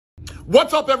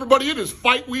What's up, everybody? It is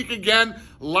Fight Week again,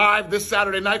 live this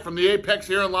Saturday night from the Apex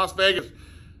here in Las Vegas.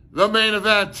 The main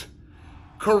event,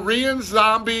 Korean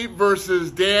Zombie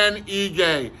versus Dan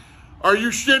Ige. Are you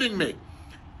shitting me?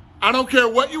 I don't care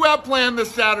what you have planned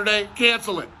this Saturday,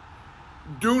 cancel it.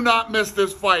 Do not miss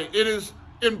this fight. It is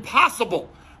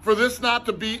impossible for this not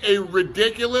to be a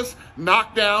ridiculous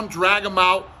knockdown, drag 'em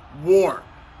out war.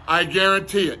 I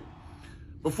guarantee it.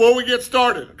 Before we get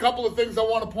started, a couple of things I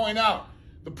want to point out.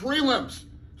 The prelims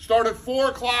start at 4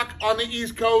 o'clock on the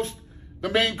East Coast. The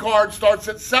main card starts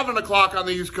at 7 o'clock on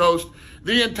the East Coast.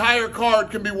 The entire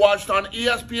card can be watched on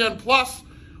ESPN Plus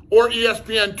or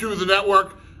ESPN2, the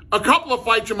network. A couple of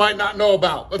fights you might not know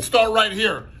about. Let's start right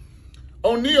here.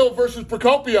 O'Neal versus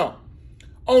Procopio.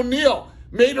 O'Neal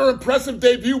made her impressive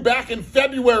debut back in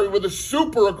February with a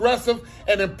super aggressive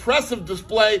and impressive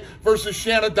display versus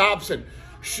Shanna Dobson.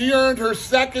 She earned her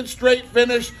second straight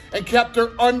finish and kept her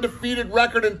undefeated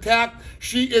record intact.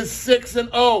 She is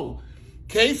 6-0.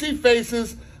 Casey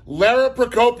faces Lara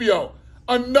Procopio,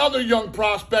 another young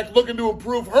prospect looking to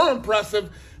improve her impressive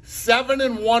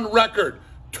 7-1 record.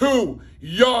 Two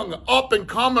young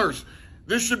up-and-comers.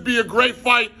 This should be a great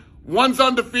fight. One's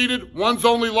undefeated, one's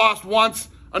only lost once.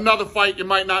 Another fight you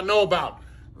might not know about.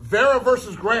 Vera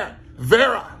versus Grant.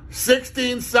 Vera,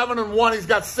 16-7-1. He's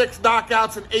got 6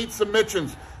 knockouts and 8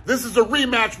 submissions. This is a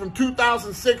rematch from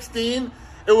 2016.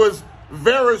 It was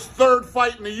Vera's third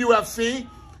fight in the UFC.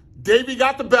 Davey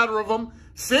got the better of him.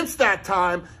 Since that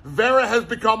time, Vera has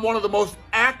become one of the most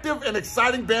active and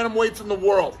exciting bantamweights in the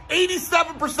world.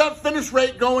 87% finish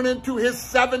rate going into his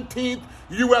 17th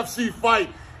UFC fight.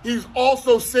 He's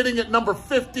also sitting at number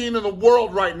 15 in the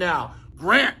world right now.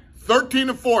 Grant,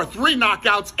 13-4, 3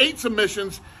 knockouts, 8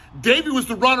 submissions. Davey was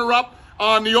the runner-up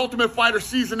on The Ultimate Fighter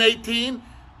Season 18.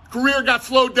 Career got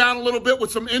slowed down a little bit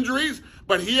with some injuries,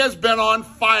 but he has been on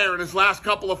fire in his last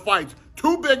couple of fights.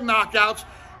 2 big knockouts,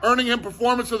 earning him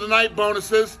Performance of the Night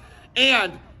bonuses,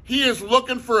 and he is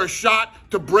looking for a shot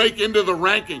to break into the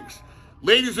rankings.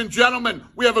 Ladies and gentlemen,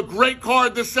 we have a great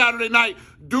card this Saturday night.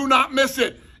 Do not miss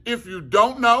it. If you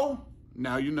don't know,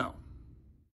 now you know.